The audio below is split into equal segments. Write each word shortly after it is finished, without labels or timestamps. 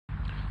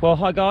Well,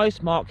 hi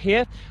guys, Mark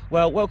here.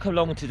 Well, welcome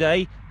along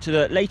today to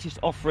the latest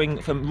offering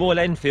from Royal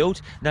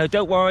Enfield. Now,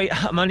 don't worry,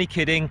 I'm only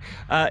kidding.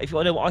 If you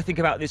want to know what I think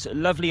about this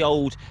lovely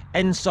old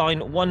Ensign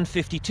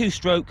 152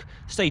 stroke,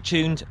 stay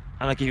tuned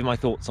and I'll give you my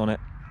thoughts on it.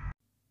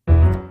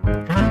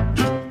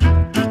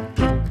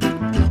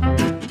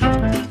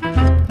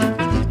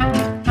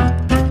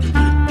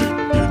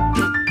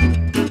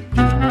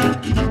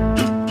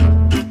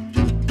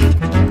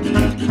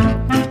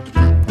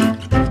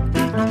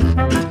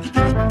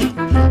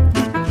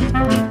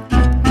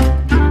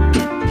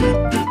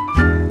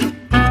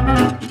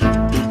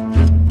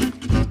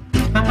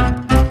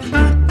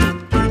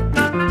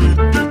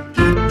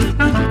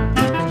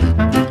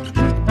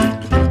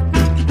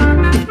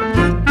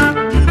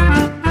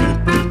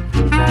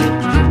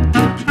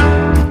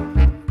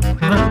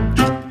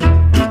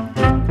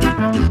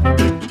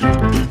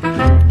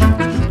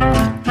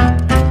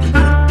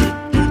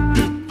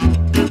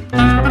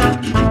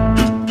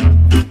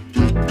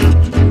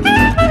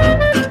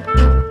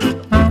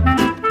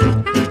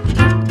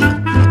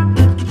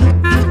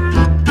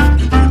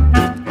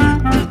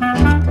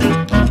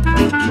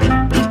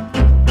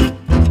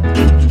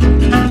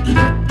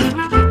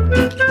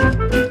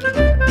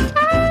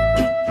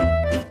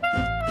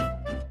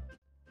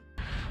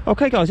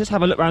 Okay guys, let's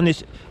have a look around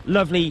this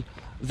lovely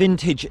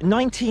vintage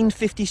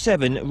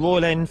 1957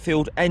 Royal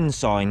Enfield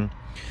Ensign.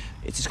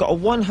 It's got a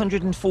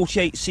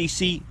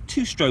 148cc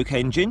two-stroke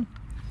engine.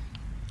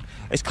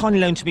 It's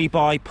kindly loaned to me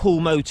by Poole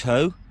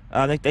Moto.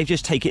 They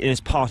just take it in as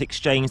part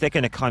exchange. They're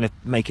going to kind of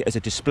make it as a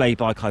display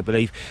bike, I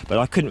believe, but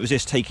I couldn't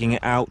resist taking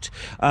it out.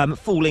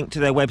 Full link to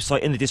their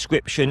website in the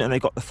description, and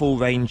they've got the full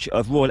range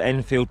of Royal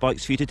Enfield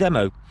bikes for you to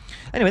demo.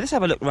 Anyway, let's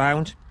have a look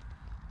round.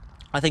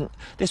 I think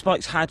this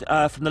bike's had,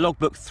 from the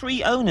logbook,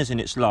 3 owners in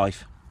its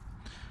life,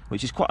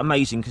 which is quite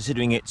amazing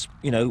considering it's,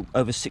 you know,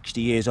 over 60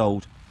 years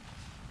old.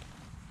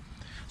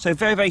 So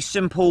very, very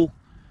simple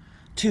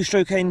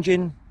two-stroke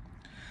engine.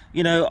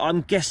 You know,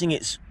 I'm guessing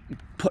it's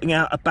putting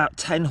out about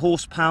 10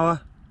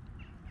 horsepower.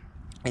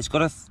 It's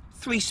got a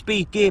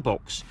 3-speed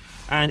gearbox,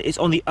 and it's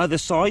on the other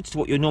side to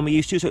what you're normally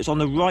used to, so it's on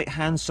the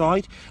right-hand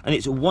side, and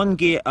it's 1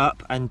 gear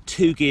up and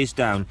 2 gears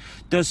down.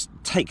 Does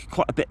take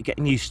quite a bit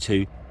getting used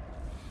to.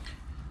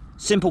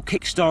 Simple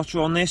Kickstarter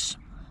on this.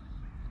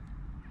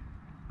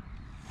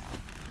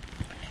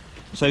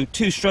 So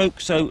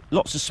 2-stroke, so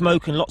lots of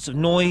smoke and lots of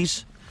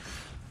noise.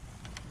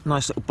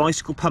 Nice little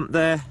bicycle pump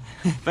there.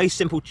 Very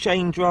simple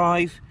chain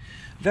drive.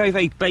 Very,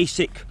 very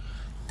basic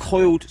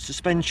coiled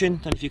suspension.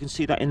 Don't know if you can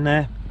see that in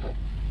there.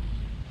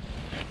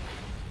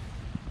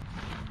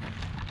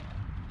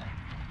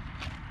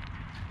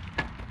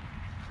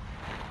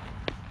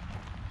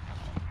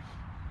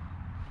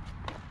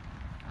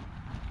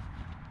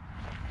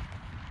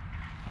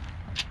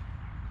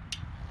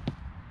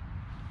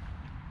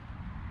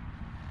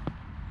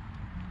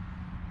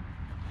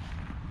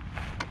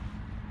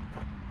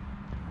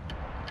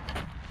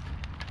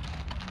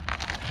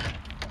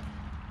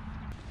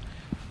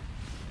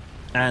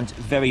 And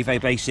very, very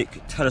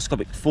basic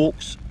telescopic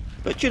forks,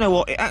 but do you know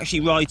what, it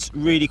actually rides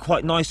really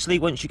quite nicely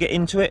once you get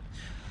into it.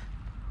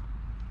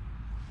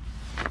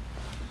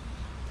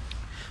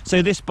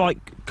 So this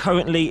bike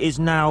currently is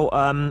now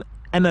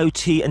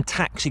MOT and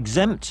tax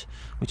exempt,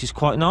 which is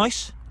quite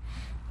nice.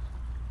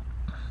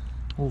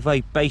 All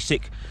very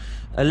basic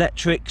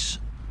electrics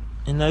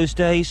in those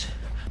days,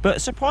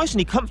 but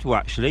surprisingly comfortable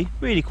actually,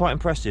 really quite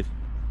impressive.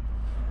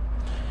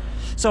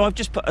 So I've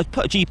just put a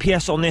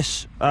GPS on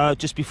this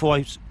just before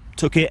I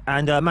took it,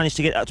 and managed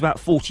to get up to about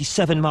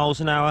 47 miles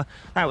an hour.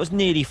 That was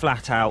nearly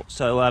flat out,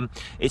 so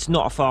it's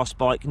not a fast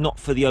bike, not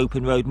for the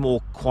open road,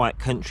 more quiet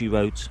country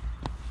roads.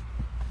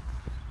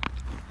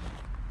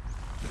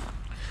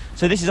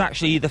 So this is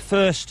actually the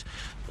first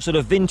sort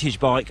of vintage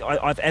bike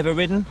I've ever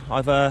ridden.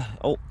 The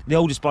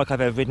oldest bike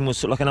I've ever ridden was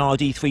sort of like an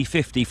RD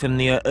 350 from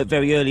the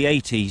very early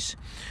 80s,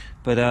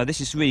 but this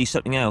is really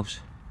something else.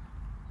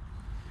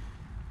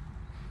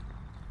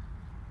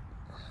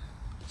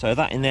 So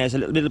that in there is a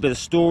little bit of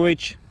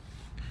storage.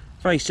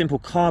 Very simple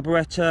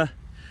carburettor.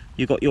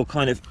 You've got your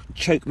kind of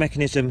choke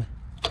mechanism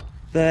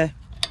there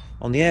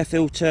on the air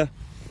filter.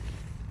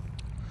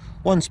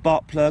 1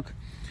 spark plug.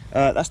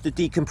 That's the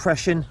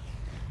decompression.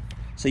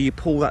 So you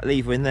pull that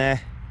lever in there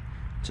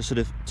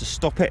to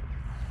stop it.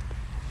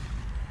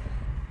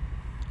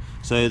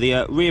 So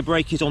the rear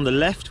brake is on the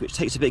left, which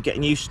takes a bit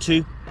getting used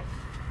to.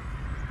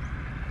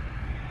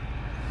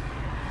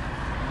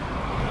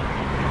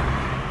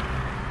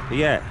 But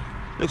yeah,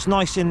 looks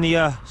nice in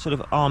the sort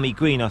of army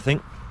green, I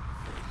think.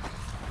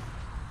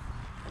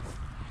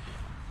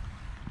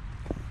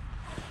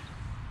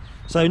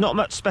 So not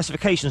much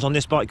specifications on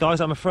this bike,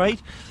 guys, I'm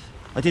afraid.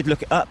 I did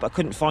look it up, but I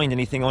couldn't find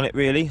anything on it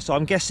really. So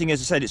I'm guessing,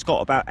 as I said, it's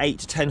got about 8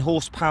 to 10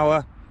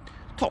 horsepower.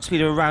 Top speed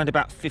of around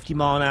about 50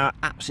 mile an hour,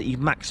 absolutely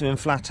maximum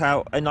flat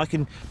out. And I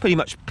can pretty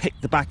much pick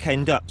the back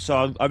end up.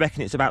 So I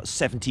reckon it's about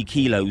 70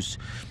 kilos.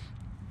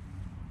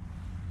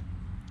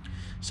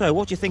 So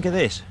what do you think of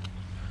this?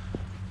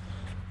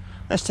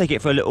 Let's take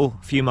it for a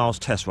few miles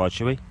test ride,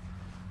 shall we?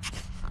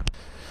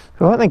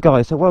 Right then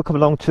guys, so welcome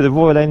along to the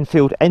Royal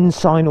Enfield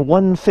Ensign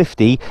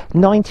 150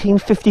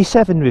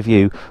 1957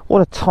 review.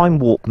 What a time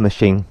warp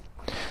machine.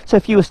 So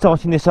if you were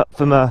starting this up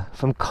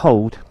from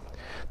cold,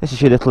 this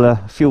is your little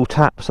fuel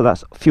tap, so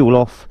that's fuel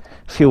off,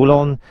 fuel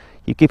on.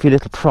 You give your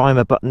little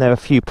primer button there a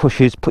few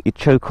pushes, put your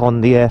choke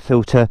on the air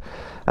filter,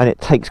 and it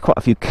takes quite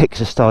a few kicks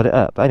to start it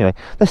up. But anyway,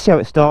 let's see how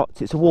it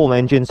starts. It's a warm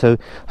engine, so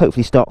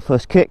hopefully start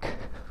first kick.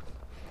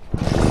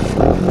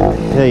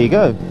 There you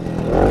go.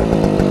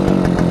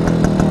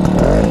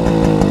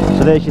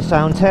 So there's your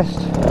sound test,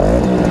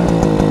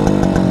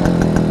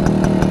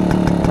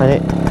 and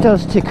it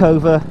does tick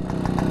over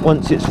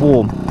once it's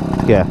warm.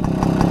 Yeah.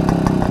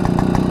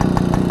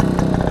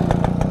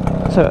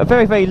 So a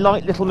very, very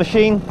light little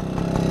machine,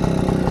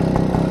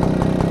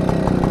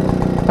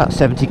 about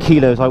 70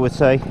 kilos I would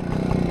say,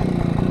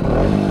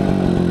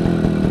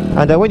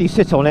 and when you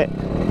sit on it,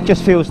 it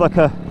just feels like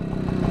a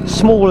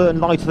smaller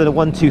and lighter than a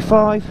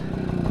 125.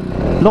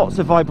 Lots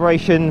of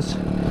vibrations,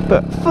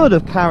 but full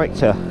of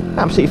character.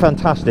 Absolutely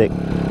fantastic.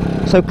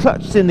 So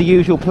clutch is in the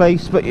usual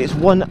place, but it's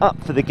one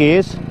up for the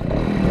gears.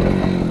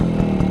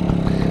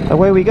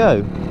 Away we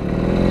go.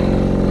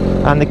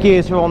 And the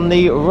gears are on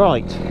the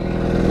right.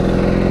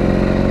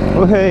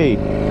 Oh hey.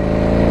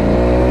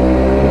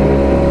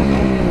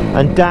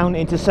 And down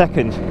into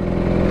second.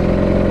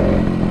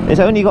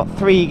 It's only got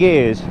 3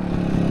 gears.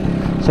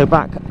 So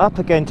back up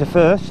again to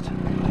first.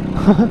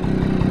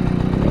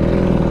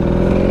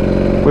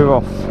 We're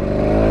off.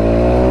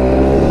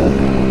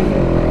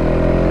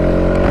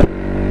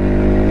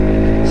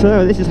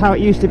 So this is how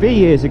it used to be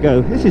years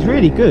ago. This is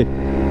really good.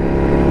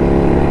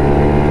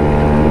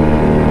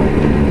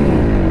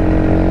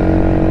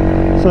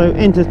 So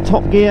into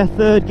top gear,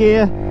 3rd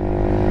gear.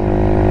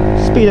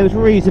 Speedo's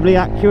reasonably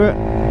accurate.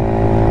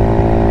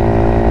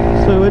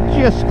 So we're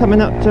just coming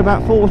up to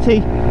about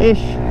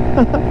 40-ish.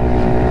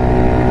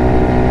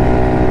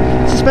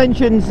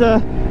 Suspension's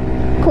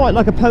quite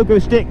like a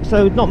pogo stick,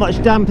 so not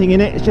much damping in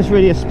it. It's just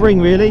really a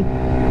spring really.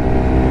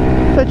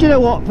 But you know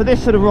what, for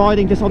this sort of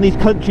riding just on these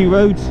country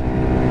roads,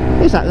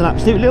 it's an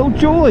absolute little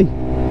joy.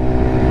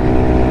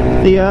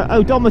 The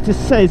odometer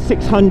says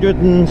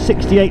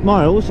 668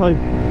 miles. I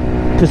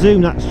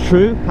presume that's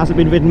true. Hasn't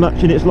been ridden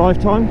much in its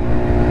lifetime.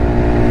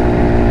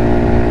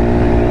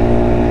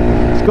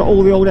 It's got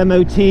all the old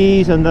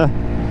MOTs and the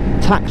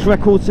tax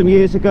records some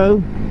years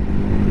ago.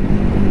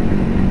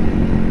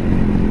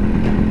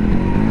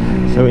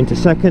 So into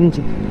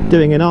second,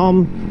 doing an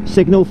arm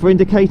signal for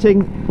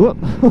indicating. Whoop.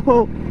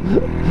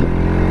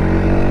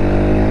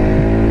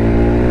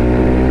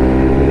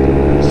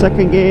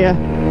 Second gear,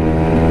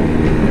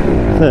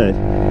 3rd.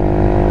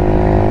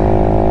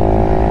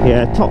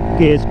 Yeah, top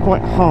gear's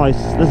quite high.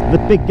 There's the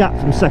big gap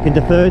from 2nd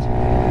to 3rd.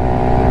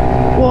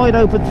 Wide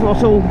open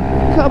throttle.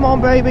 Come on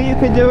baby, you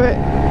can do it.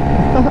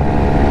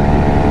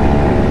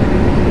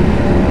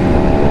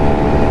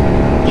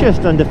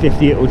 Just under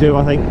 50 it'll do,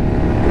 I think.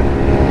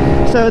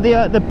 So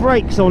the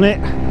brakes on it,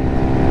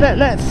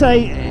 let's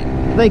say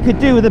they could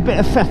do with a bit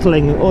of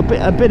fettling or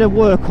a bit of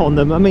work on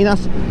them. I mean,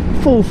 that's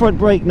full front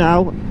brake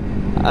now,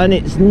 and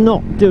it's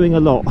not doing a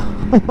lot.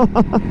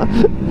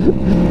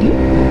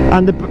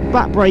 And the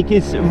back brake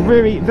is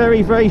very,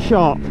 very, very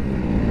sharp.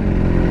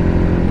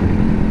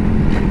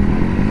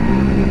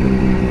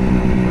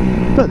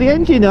 But the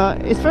engine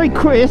is very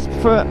crisp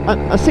for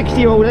a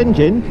 60-year-old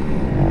engine.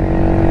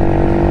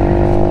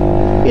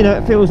 You know,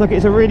 it feels like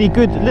it's a really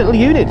good little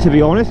unit, to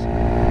be honest.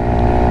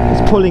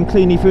 It's pulling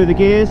cleanly through the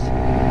gears.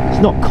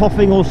 It's not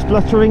coughing or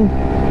spluttering.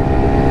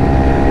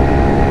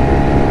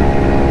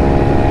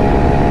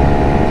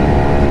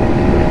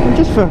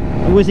 Just for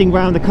whizzing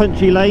round the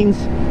country lanes,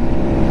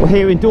 or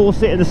here in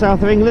Dorset in the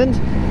south of England,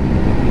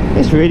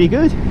 it's really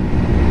good.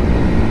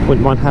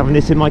 Wouldn't mind having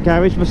this in my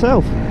garage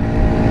myself.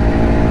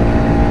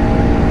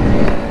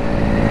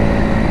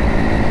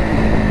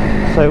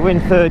 So we're in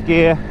 3rd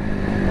gear.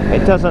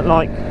 It doesn't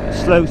like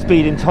slow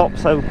speed in top,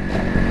 so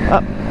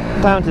up,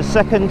 down to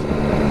 2nd.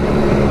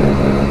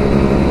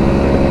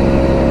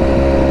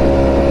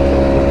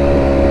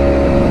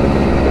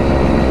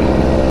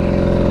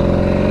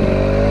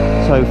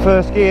 So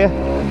 1st gear,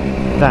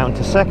 down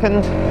to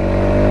 2nd,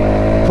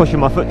 pushing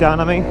my foot down,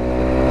 I mean.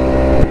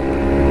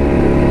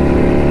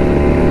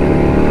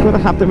 Got to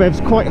have the revs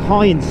quite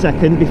high in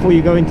 2nd before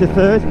you go into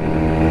 3rd.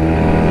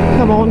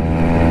 Come on.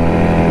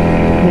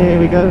 Here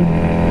we go.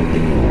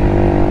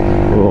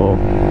 Oh.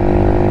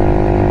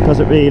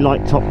 Doesn't really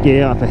like top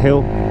gear up a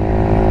hill,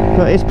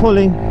 but it's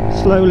pulling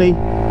slowly.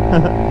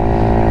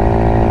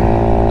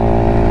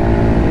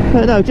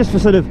 But no, just for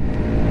sort of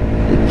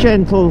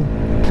gentle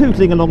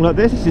pootling along like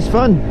this is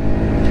fun.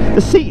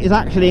 The seat is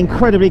actually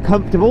incredibly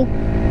comfortable.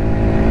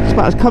 It's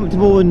about as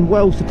comfortable and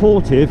well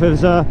supportive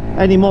as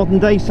any modern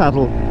day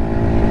saddle,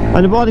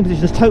 and the riding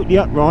position is totally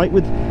upright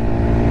with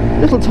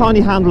little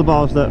tiny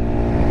handlebars. That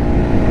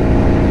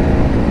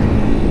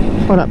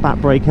try that back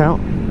brake out.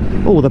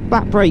 Oh, the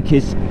back brake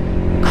is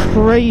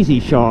crazy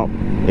sharp.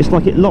 It's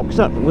like it locks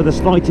up with the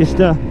slightest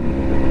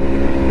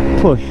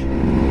push.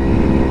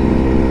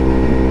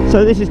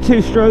 So this is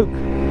 2-stroke.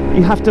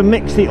 You have to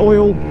mix the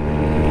oil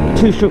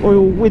two-stroke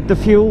oil with the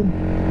fuel.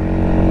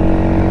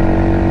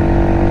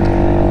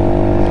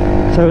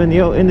 So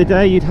in the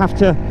day you'd have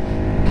to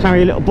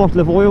carry a little bottle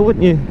of oil,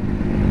 wouldn't you?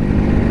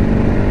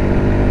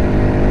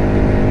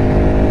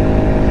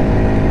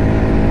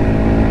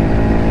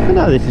 But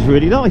no, this is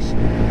really nice.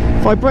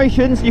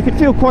 Vibrations, you can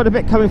feel quite a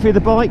bit coming through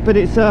the bike, but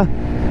it's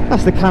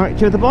that's the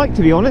character of the bike,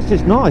 to be honest.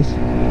 It's nice.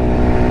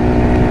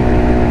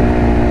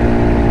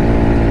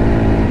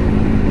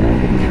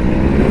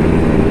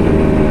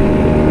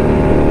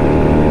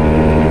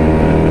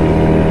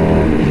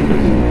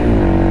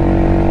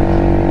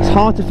 It's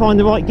hard to find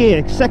the right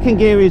gear. Second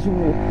gear is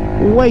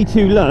way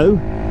too low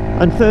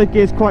and third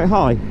gear is quite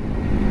high.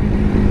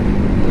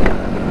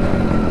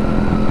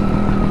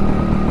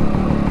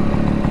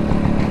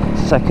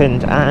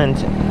 Second and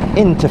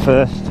into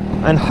first,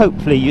 and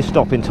hopefully you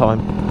stop in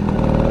time.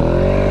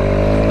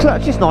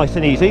 Clutch is nice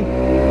and easy.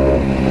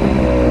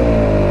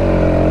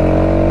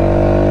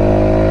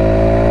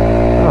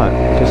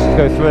 Right, just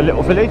go through a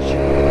little village.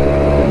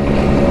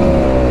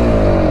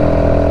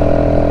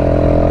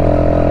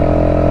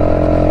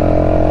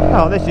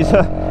 Oh, this is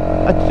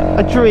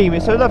a dream.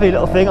 It's a lovely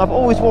little thing. I've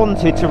always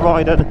wanted to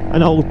ride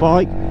an old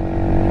bike.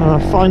 I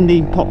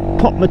finally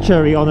popped my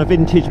cherry on a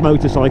vintage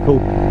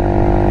motorcycle.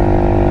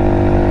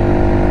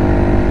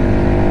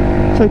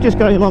 So just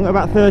going along at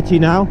about 30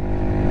 now.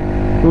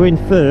 We're in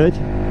third.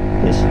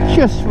 It's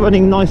just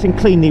running nice and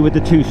cleanly with the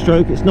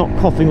two-stroke. It's not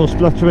coughing or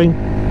spluttering.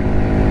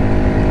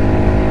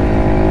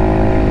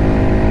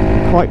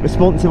 Quite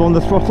responsive on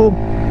the throttle.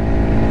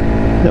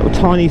 Little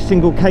tiny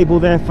single cable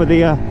there for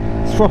the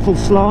throttle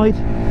slide.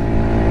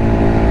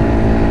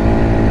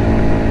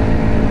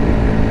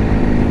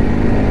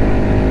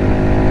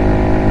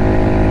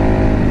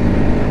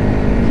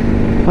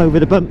 Over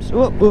the bumps. A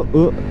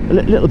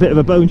little bit of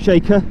a bone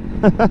shaker.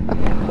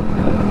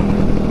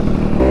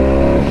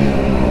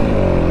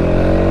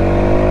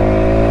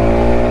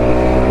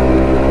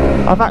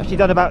 I've actually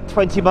done about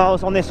 20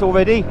 miles on this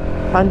already,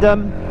 and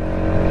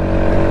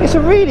it's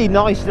a really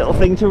nice little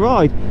thing to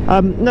ride.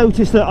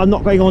 Notice that I'm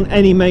not going on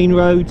any main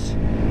roads.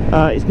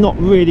 It's not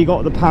really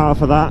got the power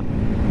for that.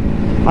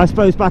 I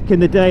suppose back in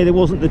the day there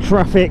wasn't the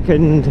traffic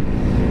and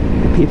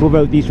people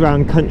rode these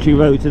round country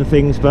roads and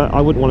things, but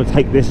I wouldn't want to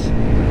take this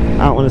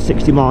out on a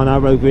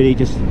 60-mile-an-hour road, really,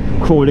 just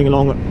crawling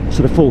along at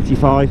sort of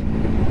 45.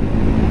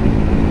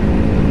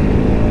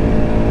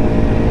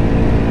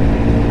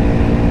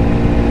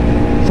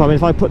 So I mean,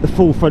 if I put the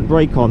full front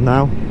brake on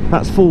now,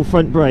 that's full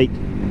front brake.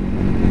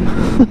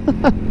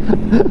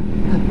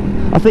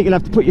 I think you'll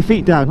have to put your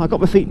feet down. I've got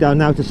my feet down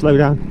now to slow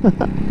down.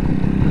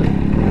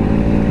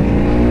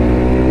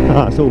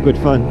 Oh, that's all good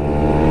fun.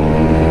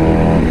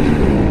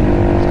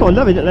 It's got a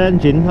lovely little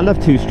engine. I love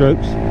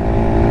two-strokes.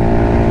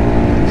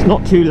 It's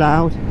not too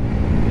loud.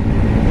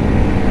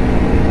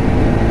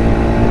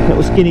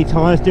 Little skinny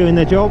tyres doing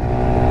their job.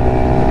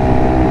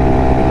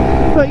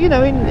 But you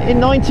know, in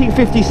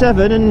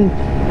 1957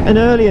 and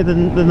earlier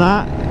than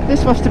that,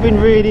 this must have been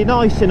really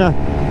nice in a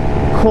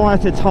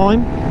quieter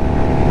time.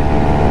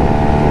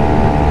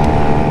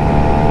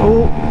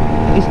 Oh,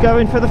 he's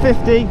going for the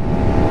 50.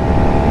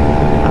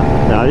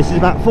 No, this is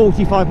about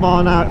 45 mile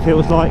an hour, it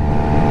feels like.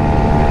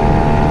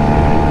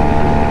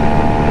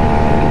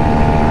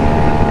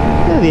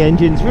 Yeah, the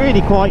engine's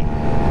really quite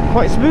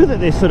smooth at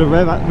this sort of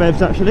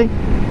revs actually.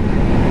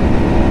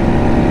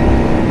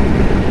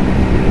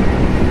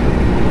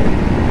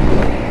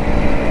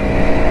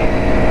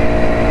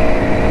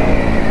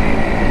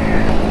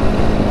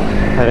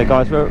 Okay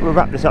guys, we'll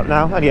wrap this up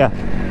now. Only a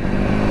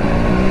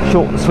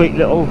short and sweet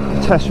little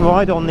test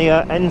ride on the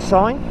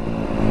Ensign.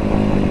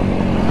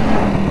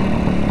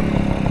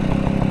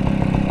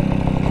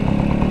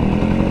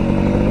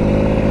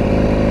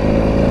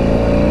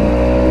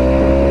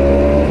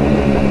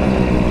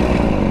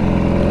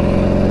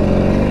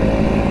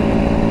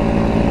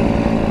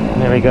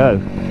 There we go.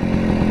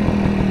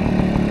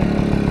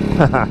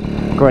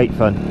 Great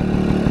fun.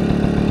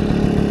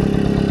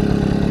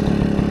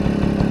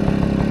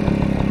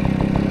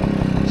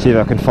 See if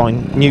I can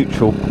find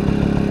neutral.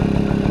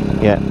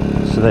 Yeah,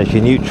 so there's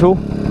your neutral.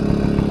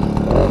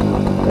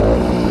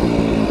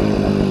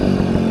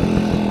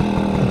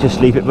 Just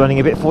leave it running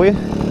a bit for you.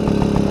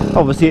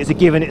 Obviously it's a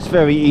given, it's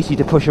very easy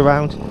to push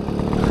around.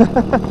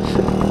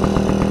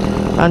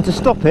 And to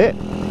stop it,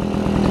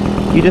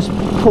 you just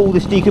pull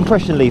this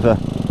decompression lever,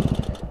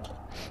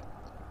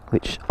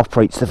 which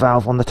operates the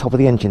valve on the top of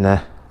the engine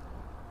there.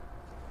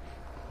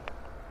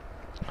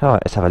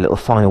 Alright, let's have a little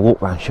final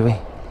walk round, shall we?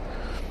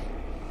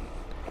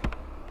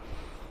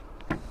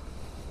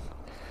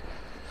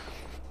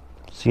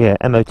 So yeah,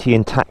 MOT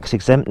and tax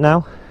exempt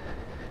now.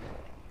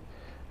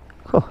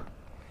 Cool.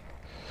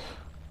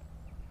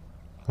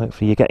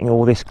 Hopefully you're getting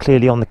all this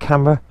clearly on the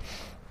camera.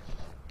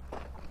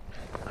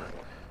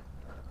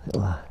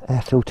 Little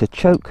air filter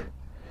choke.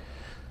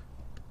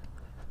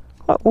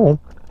 Quite warm.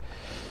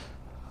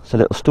 There's a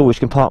little storage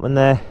compartment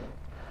there.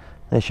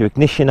 There's your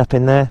ignition up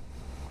in there.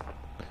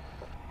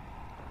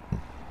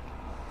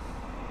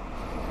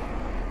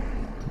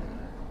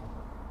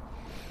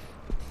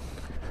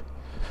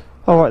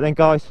 Alright then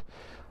guys,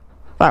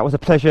 That was a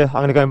pleasure.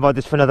 I'm going to go and ride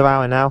this for another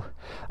hour now.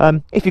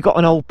 If you've got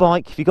an old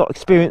bike, if you've got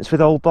experience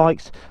with old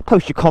bikes,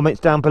 post your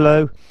comments down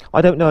below.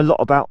 I don't know a lot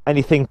about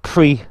anything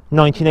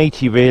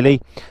pre-1980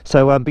 really,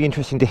 so it'd be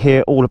interesting to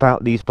hear all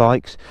about these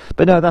bikes.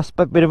 But no, that's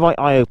been a right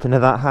eye-opener,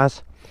 that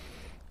has.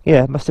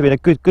 Yeah, it must have been a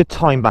good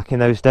time back in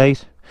those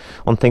days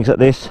on things like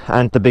this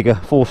and the bigger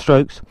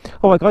 4-strokes.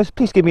 Alright guys,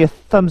 please give me a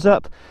thumbs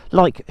up,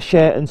 like,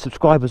 share and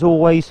subscribe as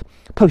always.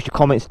 Post your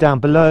comments down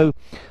below,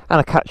 and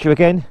I'll catch you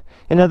again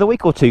in another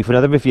week or two for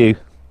another review.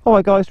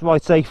 Alright guys,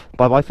 ride safe.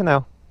 Bye bye for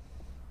now.